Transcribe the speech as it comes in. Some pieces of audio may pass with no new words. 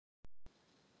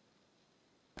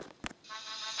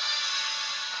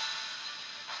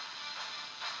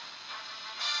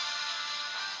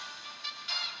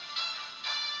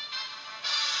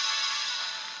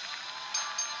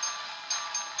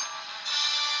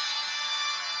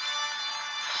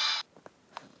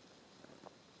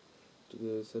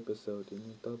this episode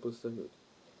in double salute.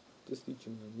 Disney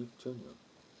Junior Nick Jr.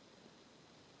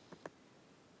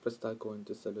 First I going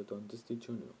to salute on Disney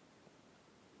Junior.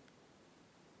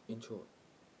 Enjoy.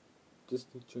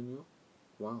 Disney Junior?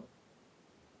 Wow.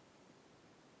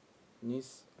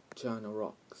 This channel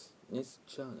rocks. This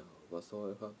channel was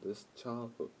all about this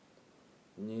childhood.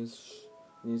 This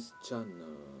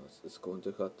channel is going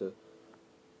to have the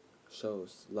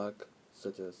shows like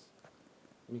such as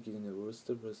Mickey and the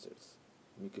Rooster Roosters,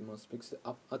 Mickey Mouse Mix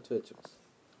Up Adventures,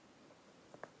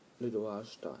 Little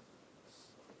Einstein,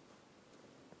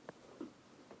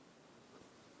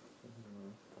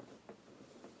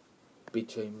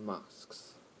 Between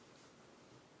Masks,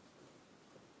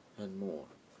 and more.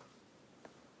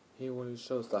 He only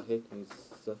shows that he is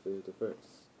the first.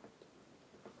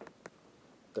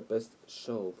 The best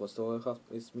show for so I have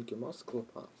is Mickey Mouse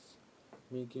Clubhouse.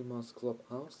 Mickey Mouse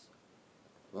Clubhouse?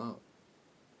 Wow.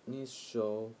 This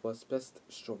show was best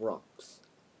show rocks.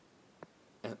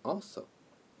 And also,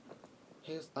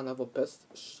 here's another best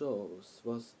shows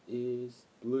is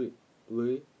Bluey.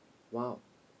 Bluey? Wow.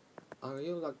 I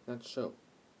really like that show.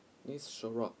 This show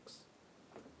rocks.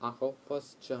 I hope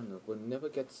first channel will never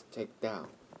get taken down.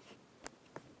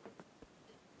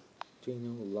 Do you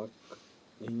know luck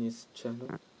in this channel?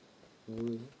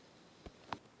 Really?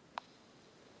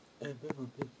 And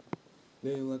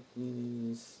they like in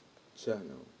this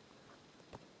channel.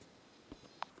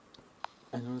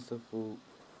 And also for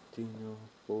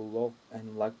love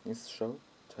and like this show,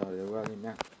 tell you really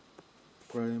Mac,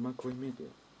 Grandma Media,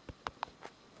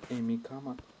 Amy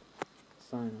Kama,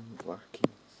 Simon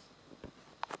Watkins,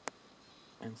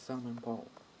 and Simon Paul.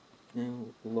 They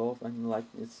love and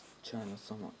like this channel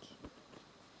so much.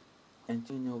 And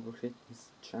do you know who hit this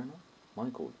channel?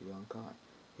 Michael, the young guy.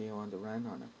 He on the ran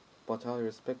on it, but I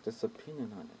respect his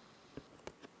opinion on it.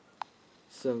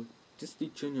 So,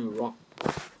 Disney Junior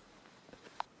rocks.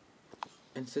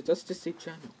 And so does Disney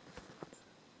Channel.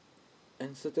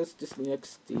 And so does Disney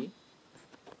XD.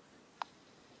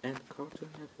 And Cartoon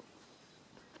Network.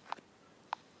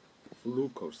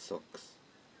 Fluco sucks.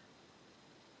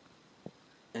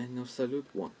 And now salute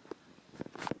one.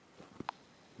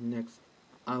 Next,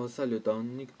 I will salute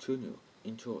on Nick Jr.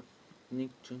 Enjoy.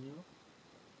 Nick Jr.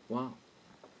 Wow.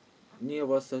 Near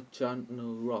was a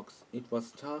channel rocks. It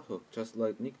was childhood, just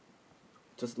like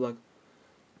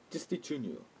Disney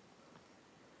Jr.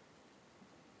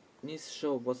 This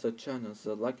show was a channel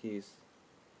so like his.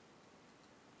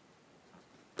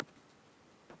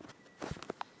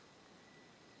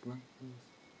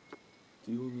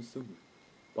 Do you miss me?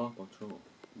 Paw Patrol,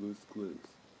 Blue's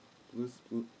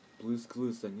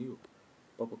Clues and you,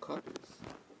 Pokatilov,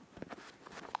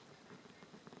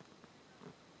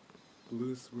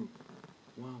 Blue's Room,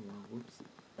 Wow, Whoopsie,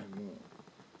 and more.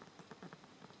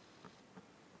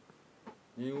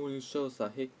 The only shows I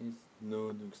hate is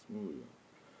No Next Movie,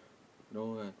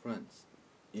 No Friends,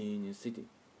 In Your City,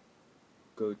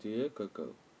 Go Dear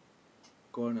Go,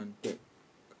 Corn and Dick.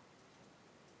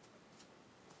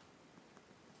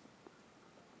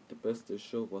 The best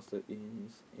show was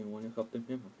in one of the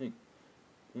thing.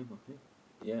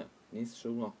 Yeah, this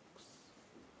show rocks.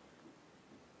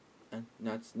 And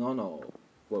that's not all,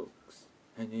 folks.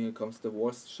 And here comes the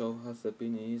worst show has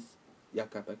been is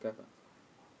Yakapa Kappa.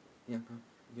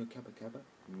 Yakapa Kappa?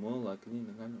 More likely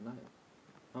than I know.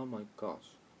 Oh my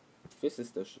gosh. This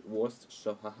is the worst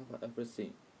show I have ever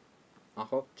seen. I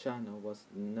hope channel was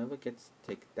never gets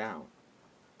taken down.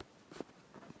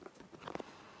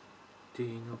 Do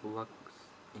you know vlogs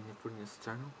in the Furnace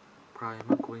channel?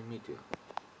 Primary Media.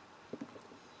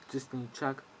 Disney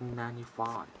Chuck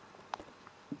 95.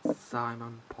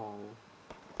 Simon Paul.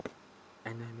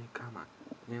 And Amy Kama.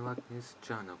 They like this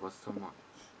channel was so much.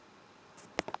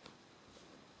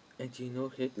 And you know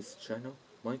hate this channel?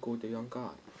 Michael the young guy.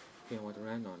 He was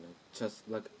ran on it just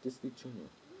like Disney Junior.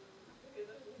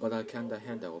 But I can't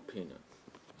handle opinion.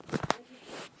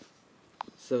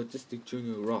 So Disney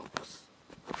Junior rocks.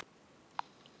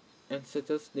 And so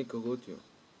does Nickelodeon.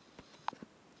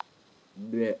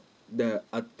 The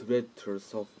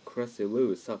adventures of Crazy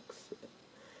Lou sucks.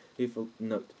 If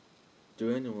not,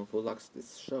 to anyone who likes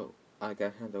this show, I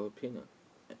can handle opinion.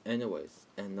 Anyways,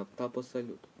 and a double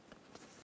salute.